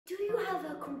you have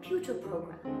a computer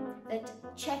program that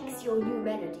checks your new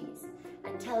melodies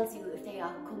and tells you if they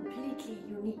are completely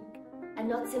unique and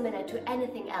not similar to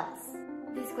anything else?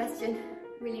 This question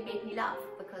really made me laugh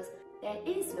because there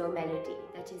is no melody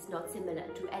that is not similar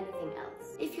to anything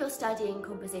else. If you're studying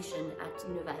composition at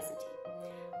university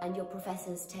and your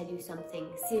professors tell you something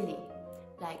silly,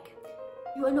 like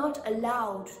you are not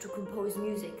allowed to compose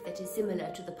music that is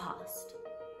similar to the past,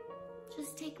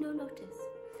 just take no notice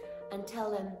and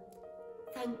tell them,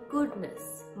 thank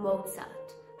goodness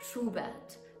Mozart,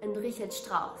 Schubert and Richard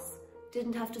Strauss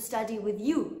didn't have to study with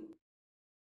you.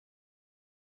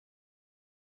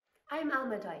 I'm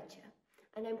Alma Deutsche,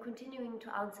 and I'm continuing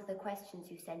to answer the questions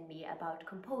you send me about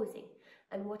composing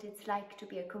and what it's like to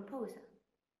be a composer.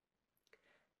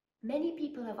 Many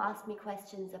people have asked me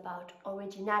questions about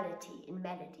originality in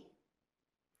melody.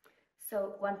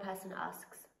 So one person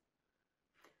asks,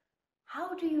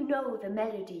 how do you know the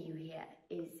melody you hear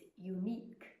is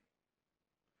unique?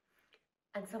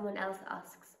 And someone else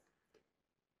asks,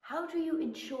 how do you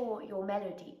ensure your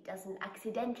melody doesn't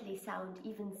accidentally sound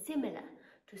even similar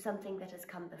to something that has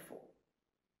come before?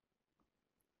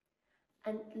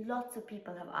 And lots of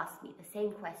people have asked me the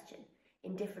same question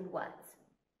in different words.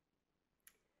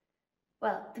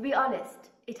 Well, to be honest,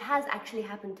 it has actually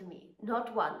happened to me,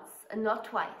 not once and not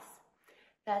twice,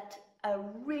 that a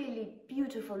really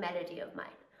beautiful melody of mine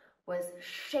was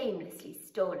shamelessly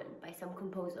stolen by some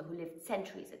composer who lived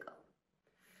centuries ago.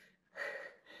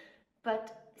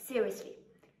 But seriously,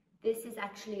 this is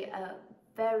actually a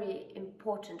very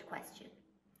important question.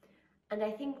 And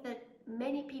I think that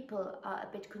many people are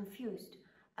a bit confused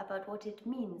about what it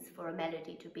means for a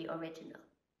melody to be original,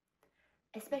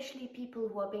 especially people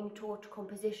who are being taught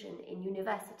composition in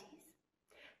universities.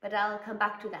 But I'll come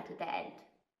back to that at the end.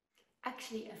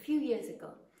 Actually, a few years ago,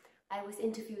 I was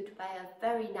interviewed by a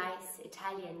very nice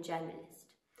Italian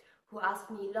journalist who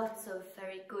asked me lots of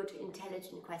very good,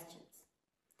 intelligent questions.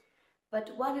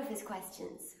 But one of his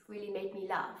questions really made me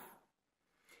laugh.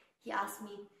 He asked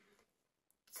me,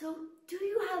 so do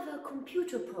you have a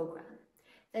computer program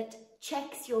that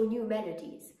checks your new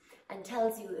melodies and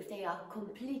tells you if they are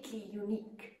completely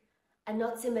unique and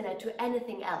not similar to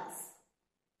anything else?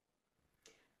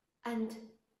 And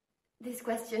this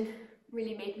question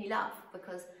really made me laugh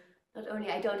because not only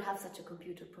I don't have such a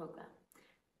computer program,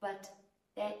 but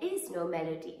there is no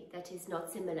melody that is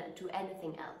not similar to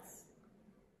anything else.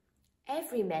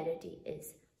 Every melody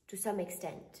is, to some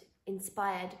extent,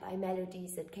 inspired by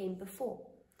melodies that came before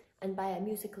and by a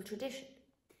musical tradition.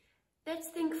 Let's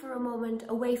think for a moment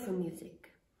away from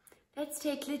music. Let's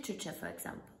take literature, for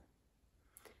example.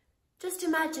 Just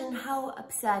imagine how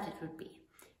absurd it would be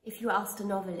if you asked a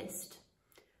novelist,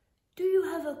 do you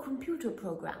have a computer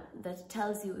program that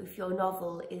tells you if your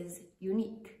novel is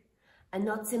unique and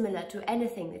not similar to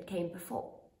anything that came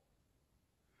before?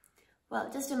 Well,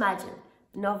 just imagine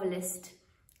the novelist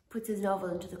puts his novel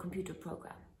into the computer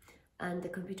program and the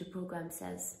computer program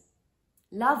says,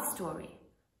 love story.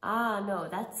 Ah, no,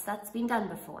 that's been done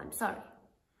before, I'm sorry.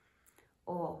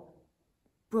 Or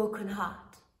broken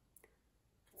heart.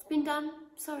 It's been done,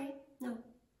 sorry, no.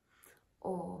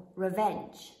 Or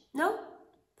revenge. No,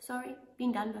 sorry,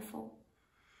 been done before.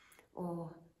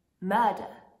 Or murder.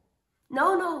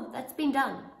 No, that's been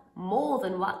done more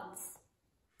than once.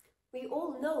 We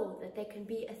all know that there can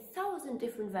be 1,000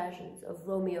 different versions of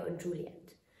Romeo and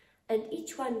Juliet, and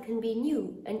each one can be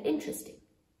new and interesting.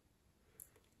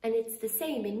 And it's the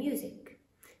same in music.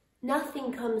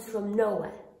 Nothing comes from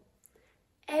nowhere.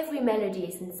 Every melody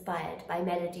is inspired by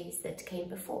melodies that came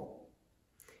before.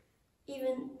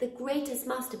 Even the greatest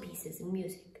masterpieces in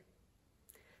music.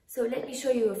 So let me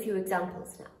show you a few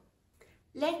examples now.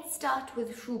 Let's start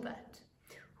with Schubert,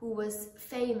 who was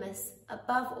famous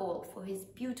above all for his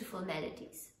beautiful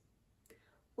melodies.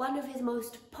 One of his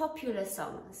most popular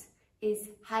songs is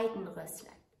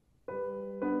Heidenröslein.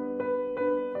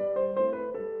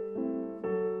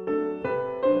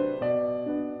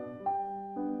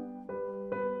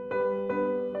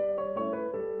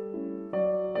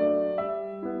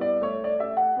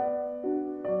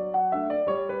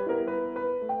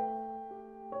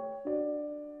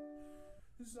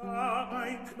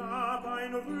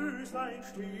 Röslein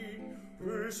stehen,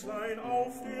 Röslein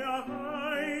auf der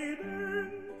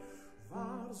Heiden,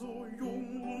 war so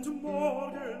jung und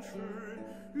morgenschön,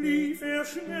 lief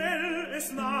schnell,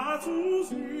 es nah zu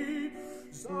sehen,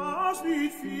 saß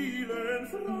mit vielen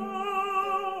Freuden.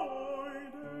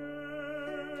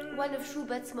 One of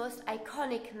Schubert's most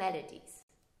iconic melodies.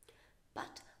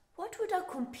 But what would a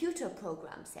computer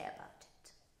program say about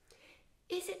it?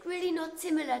 Is it really not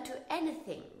similar to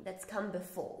anything that's come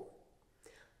before?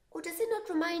 Or does it not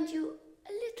remind you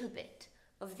a little bit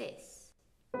of this.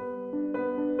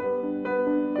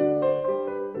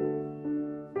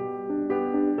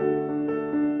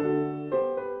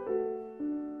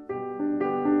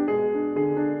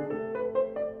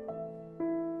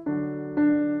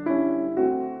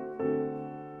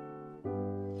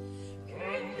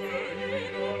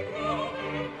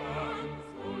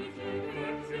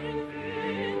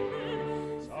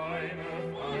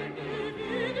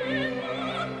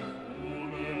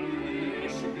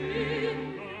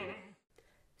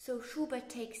 So Schubert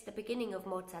takes the beginning of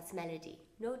Mozart's melody,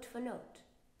 note for note.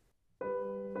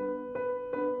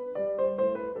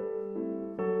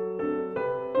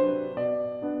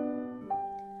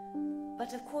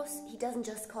 But of course, he doesn't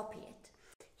just copy it.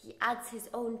 He adds his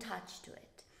own touch to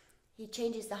it. He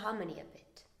changes the harmony a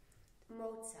bit.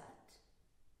 Mozart.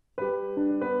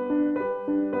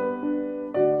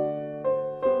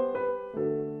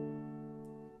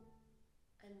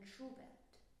 And Schubert.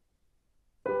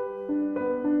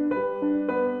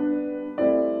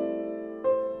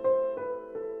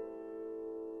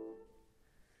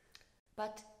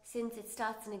 But since it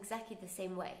starts in exactly the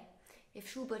same way, if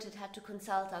Schubert had had to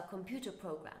consult our computer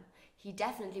program, he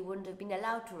definitely wouldn't have been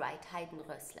allowed to write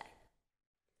Heidenröslein.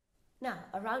 Now,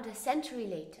 around a century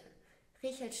later,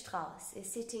 Richard Strauss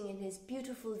is sitting in his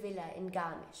beautiful villa in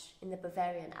Garmisch in the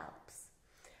Bavarian Alps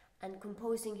and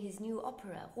composing his new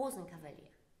opera, Rosenkavalier.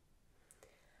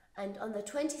 And on the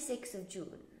 26th of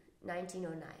June,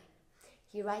 1909,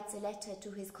 he writes a letter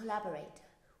to his collaborator,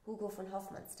 Hugo von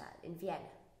Hofmannsthal, in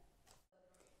Vienna.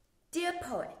 Dear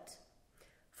poet,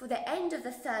 for the end of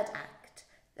the third act,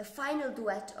 the final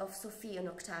duet of Sophie and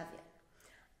Octavian,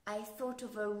 I thought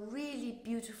of a really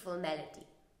beautiful melody.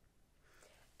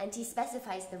 And he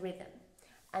specifies the rhythm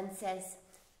and says,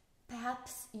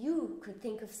 perhaps you could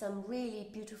think of some really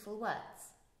beautiful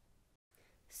words.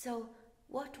 So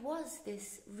what was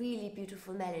this really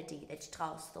beautiful melody that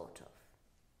Strauss thought of?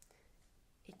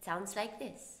 It sounds like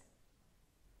this.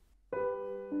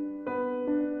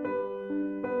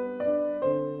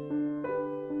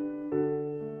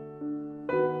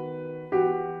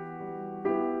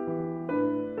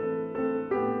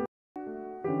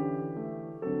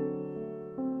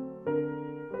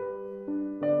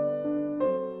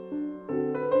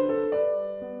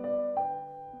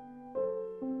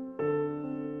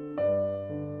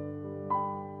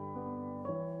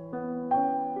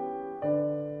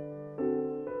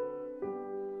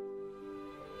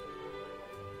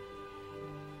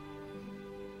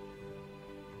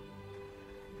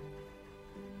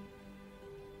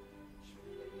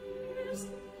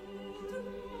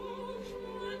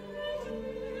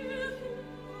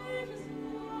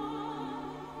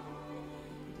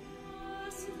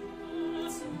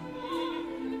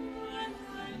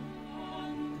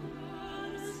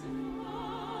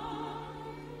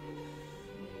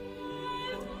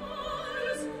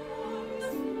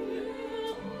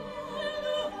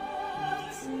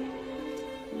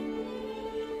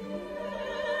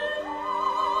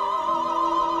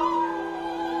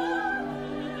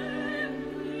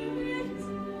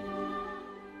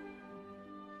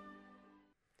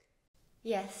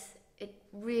 Yes, it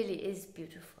really is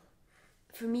beautiful.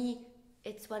 For me,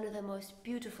 it's one of the most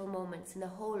beautiful moments in the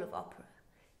whole of opera,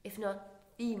 if not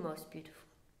the most beautiful.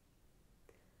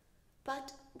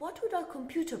 But what would our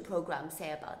computer program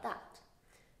say about that?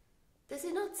 Does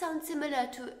it not sound similar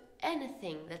to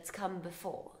anything that's come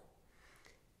before?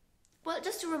 Well,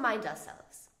 just to remind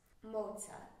ourselves,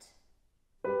 Mozart.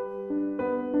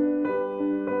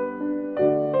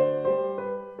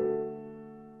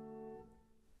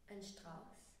 And Strauss.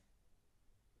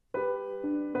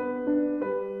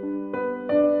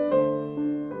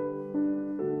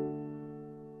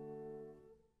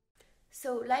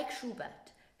 So, like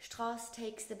Schubert, Strauss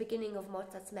takes the beginning of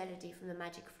Mozart's melody from the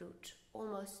magic flute,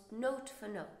 almost note for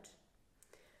note.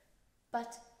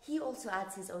 But he also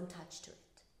adds his own touch to it.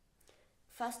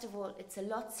 First of all, it's a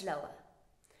lot slower,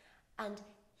 and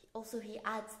also he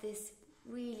adds this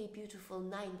really beautiful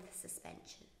ninth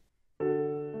suspension.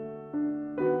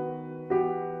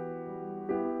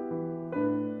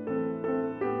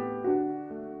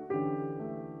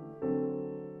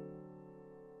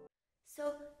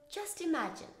 So just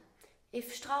imagine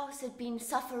if Strauss had been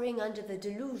suffering under the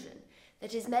delusion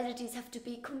that his melodies have to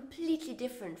be completely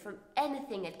different from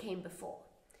anything that came before.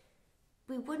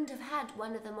 We wouldn't have had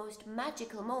one of the most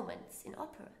magical moments in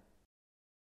opera.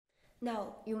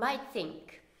 Now, you might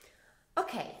think,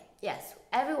 okay, yes,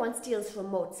 everyone steals from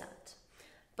Mozart,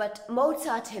 but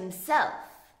Mozart himself,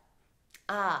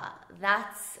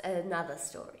 that's another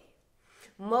story.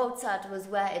 Mozart was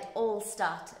where it all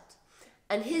started,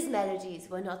 and his melodies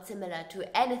were not similar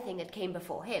to anything that came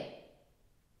before him.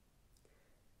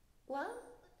 Well,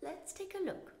 let's take a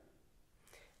look.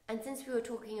 And since we were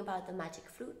talking about the magic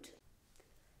flute,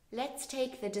 let's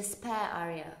take the despair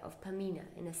aria of Pamina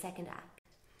in the second act,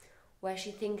 where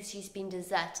she thinks she's been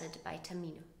deserted by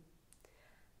Tamino.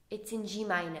 It's in G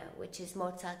minor, which is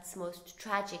Mozart's most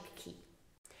tragic key.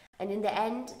 And in the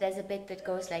end, there's a bit that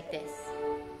goes like this.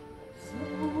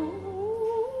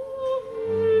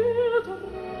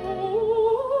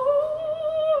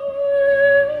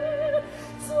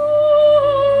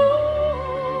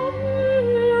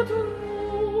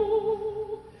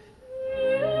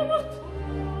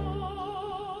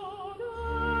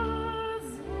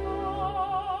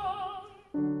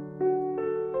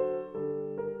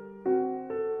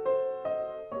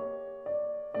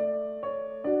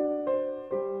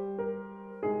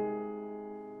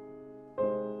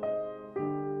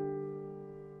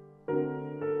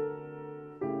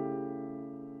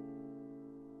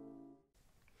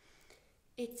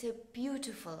 It's a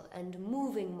beautiful and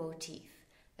moving motif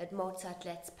that Mozart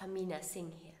lets Pamina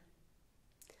sing here.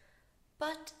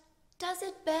 But does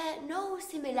it bear no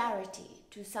similarity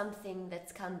to something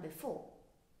that's come before?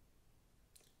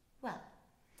 Well,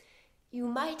 you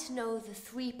might know the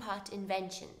three-part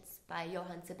Inventions by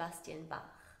Johann Sebastian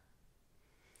Bach.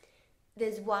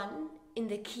 There's one in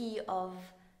the key of,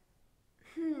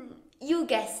 you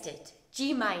guessed it,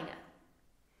 G minor.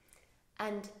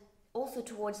 And also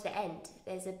towards the end,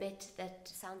 there's a bit that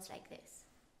sounds like this.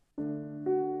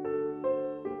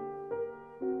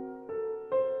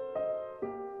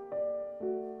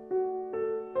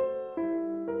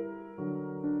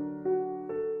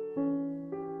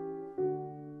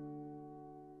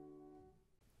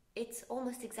 It's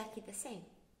almost exactly the same.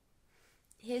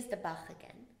 Here's the Bach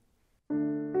again.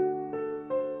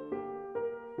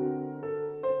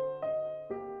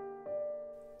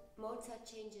 Mozart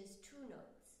changes two notes.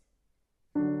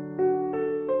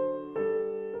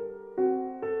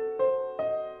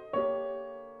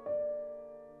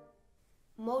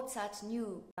 Mozart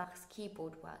knew Bach's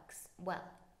keyboard works well.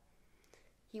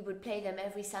 He would play them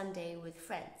every Sunday with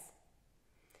friends.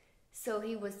 So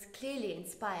he was clearly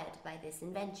inspired by this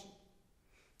invention.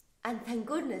 And thank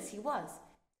goodness he was.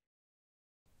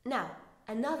 Now,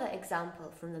 another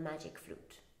example from the magic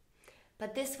flute.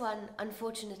 But this one,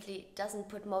 unfortunately, doesn't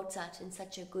put Mozart in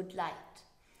such a good light,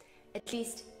 at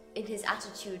least in his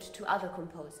attitude to other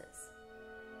composers.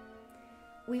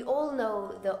 We all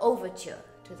know the overture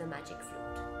to the magic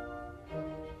flute.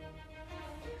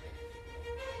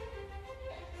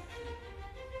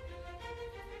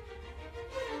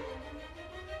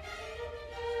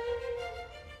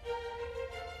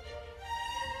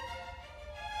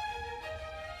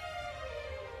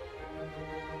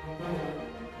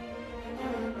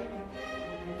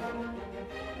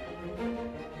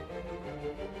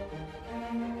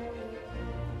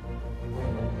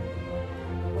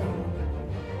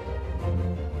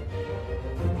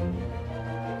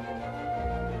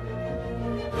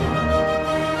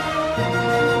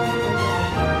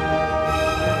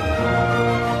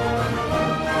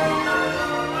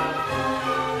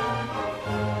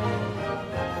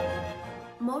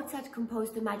 Mozart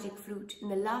composed the magic flute in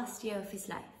the last year of his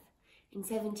life, in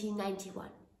 1791.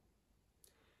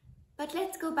 But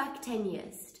let's go back 10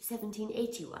 years to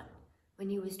 1781, when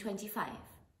he was 25.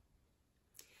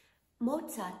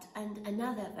 Mozart and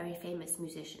another very famous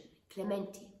musician,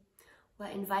 Clementi, were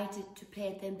invited to play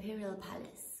at the Imperial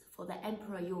Palace for the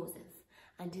Emperor Joseph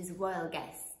and his royal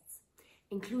guests,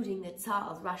 including the Tsar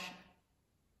of Russia.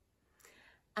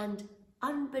 And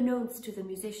unbeknownst to the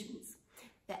musicians,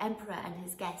 the emperor and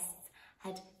his guests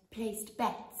had placed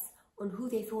bets on who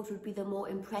they thought would be the more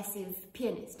impressive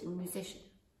pianist and musician.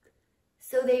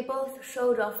 So they both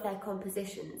showed off their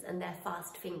compositions and their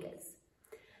fast fingers.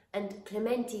 And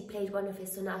Clementi played one of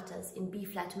his sonatas in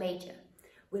B-flat major,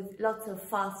 with lots of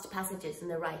fast passages in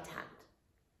the right hand.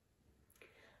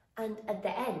 And at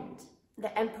the end,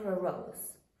 the emperor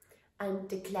rose and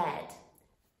declared,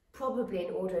 probably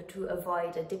in order to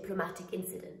avoid a diplomatic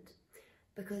incident,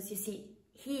 because you see,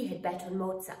 he had bet on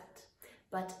Mozart,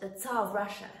 but the Tsar of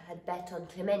Russia had bet on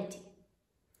Clementi.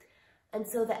 And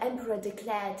so the emperor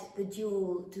declared the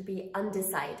duel to be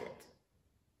undecided.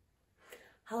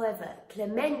 However,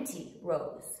 Clementi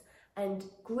rose and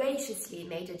graciously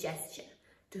made a gesture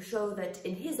to show that,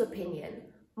 in his opinion,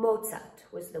 Mozart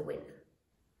was the winner.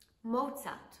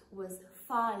 Mozart was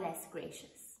far less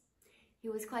gracious. He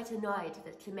was quite annoyed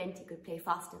that Clementi could play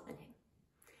faster than him.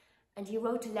 And he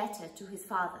wrote a letter to his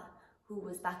father, who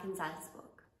was back in Salzburg,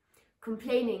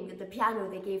 complaining that the piano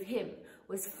they gave him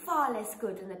was far less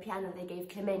good than the piano they gave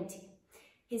Clementi.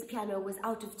 His piano was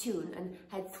out of tune and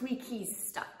had 3 keys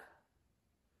stuck.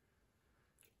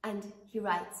 And he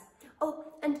writes,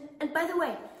 "Oh, and by the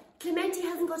way, Clementi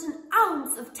hasn't got an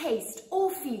ounce of taste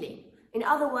or feeling. In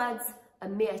other words, a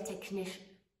mere technician."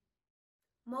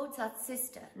 Mozart's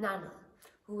sister, Nanna,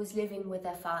 who was living with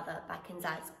their father back in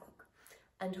Salzburg,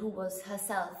 and who was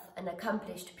herself an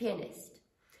accomplished pianist,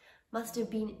 must have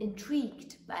been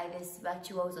intrigued by this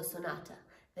virtuoso sonata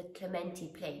that Clementi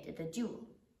played at the duel.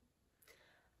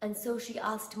 And so she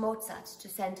asked Mozart to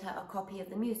send her a copy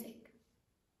of the music.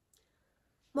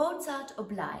 Mozart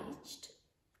obliged,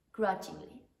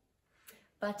 grudgingly,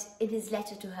 but in his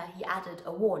letter to her he added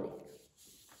a warning.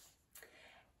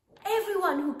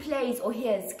 "Everyone who plays or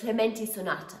hears Clementi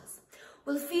sonatas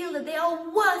will feel that they are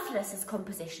worthless as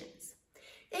compositions.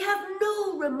 They have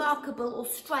no remarkable or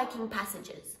striking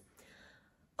passages.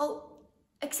 Oh,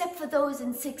 except for those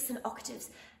in 6 and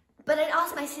octaves. But I'd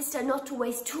ask my sister not to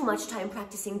waste too much time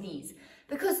practicing these,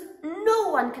 because no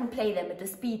one can play them at the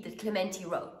speed that Clementi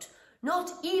wrote,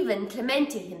 not even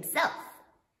Clementi himself.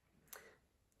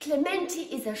 Clementi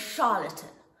is a charlatan,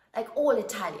 like all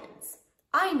Italians.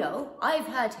 I know, I've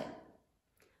heard him.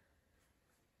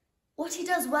 What he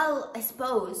does well, I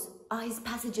suppose, are his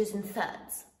passages in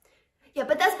thirds. Yeah,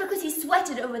 but that's because he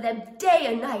sweated over them day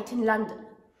and night in London.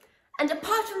 And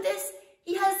apart from this,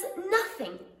 he has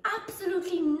nothing,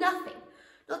 absolutely nothing,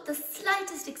 not the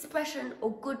slightest expression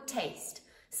or good taste,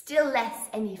 still less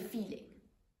any feeling."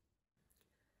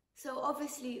 So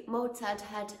obviously Mozart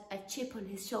had a chip on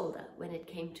his shoulder when it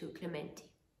came to Clementi.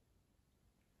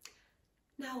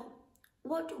 Now,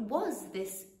 what was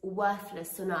this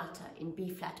worthless sonata in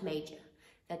B-flat major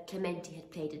that Clementi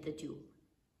had played at the duel?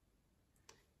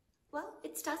 Well,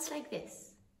 it starts like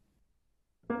this.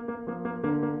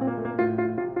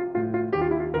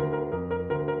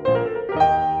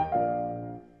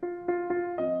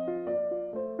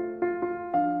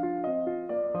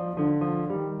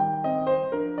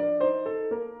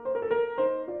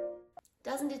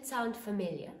 Doesn't it sound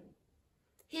familiar?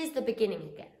 Here's the beginning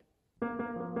again.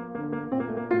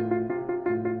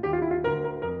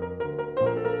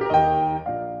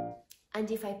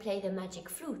 And if I play the magic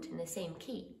flute in the same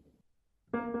key.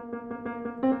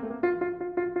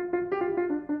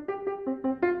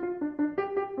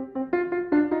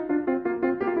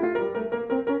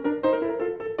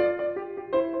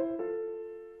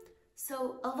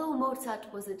 So, although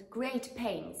Mozart was at great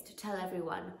pains to tell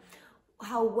everyone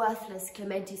how worthless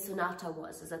Clementi's sonata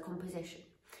was as a composition,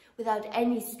 without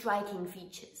any striking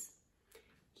features,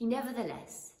 he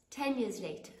nevertheless, 10 years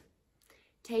later,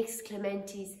 takes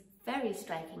Clementi's very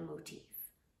striking motif,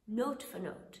 note for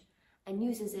note, and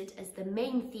uses it as the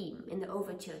main theme in the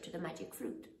overture to the Magic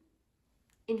Flute.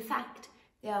 In fact,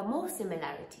 there are more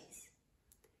similarities.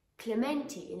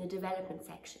 Clementi, in the development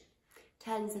section,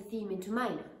 turns the theme into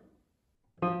minor.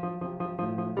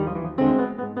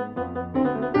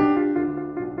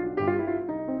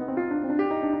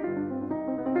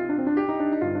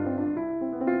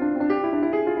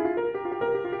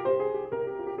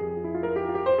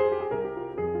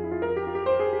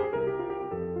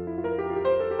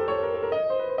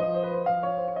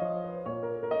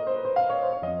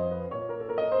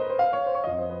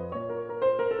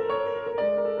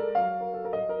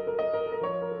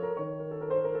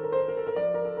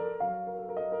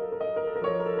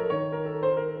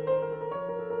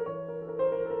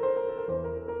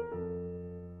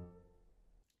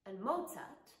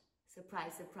 Mozart,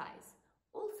 surprise, surprise,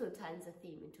 also turns a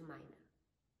theme into minor.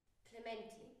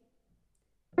 Clementi.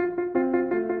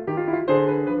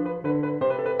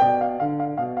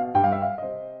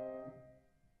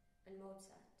 And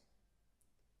Mozart.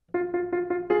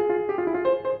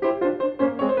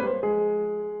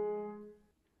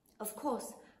 Of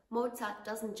course, Mozart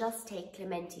doesn't just take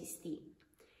Clementi's theme.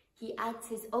 He adds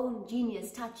his own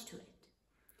genius touch to it.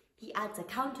 He adds a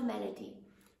counter melody.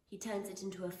 He turns it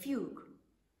into a fugue,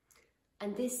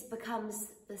 and this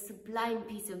becomes the sublime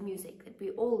piece of music that we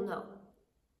all know.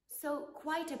 So,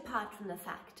 quite apart from the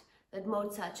fact that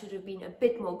Mozart should have been a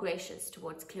bit more gracious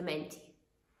towards Clementi,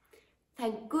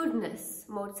 thank goodness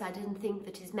Mozart didn't think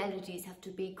that his melodies have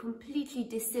to be completely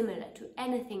dissimilar to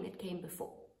anything that came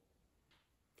before.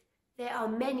 There are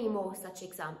many more such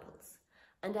examples,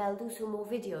 and I'll do some more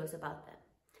videos about them.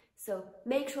 So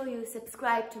make sure you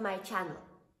subscribe to my channel.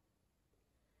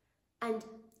 And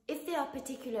if there are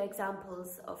particular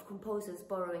examples of composers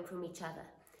borrowing from each other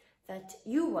that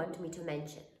you want me to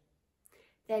mention,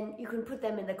 then you can put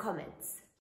them in the comments.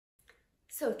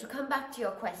 So to come back to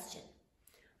your question,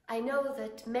 I know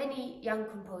that many young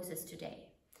composers today,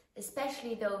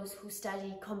 especially those who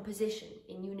study composition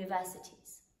in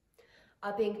universities,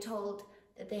 are being told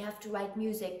that they have to write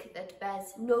music that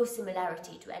bears no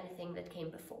similarity to anything that came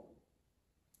before.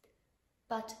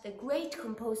 But the great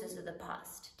composers of the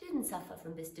past didn't suffer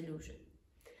from this delusion,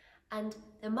 and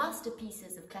the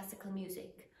masterpieces of classical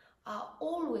music are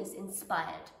always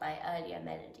inspired by earlier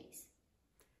melodies.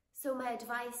 So my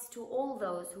advice to all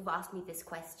those who've asked me this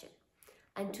question,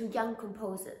 and to young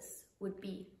composers, would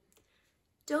be: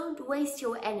 don't waste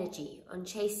your energy on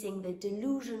chasing the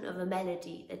delusion of a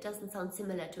melody that doesn't sound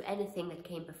similar to anything that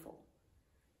came before.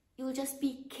 You'll just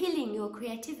be killing your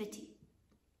creativity.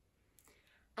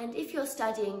 And if you're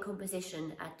studying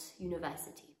composition at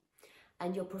university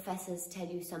and your professors tell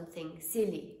you something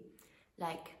silly,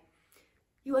 like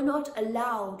you are not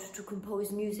allowed to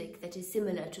compose music that is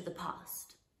similar to the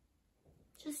past,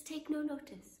 just take no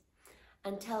notice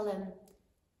and tell them,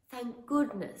 thank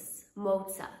goodness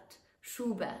Mozart,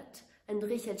 Schubert and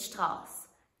Richard Strauss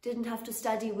didn't have to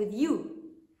study with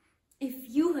you. If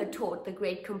you had taught the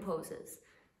great composers,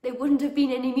 there wouldn't have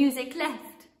been any music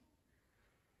left.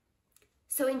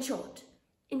 So in short,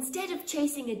 instead of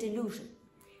chasing a delusion,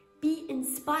 be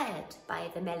inspired by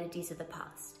the melodies of the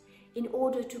past in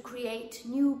order to create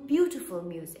new, beautiful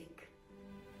music.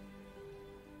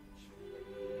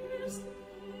 Cheers.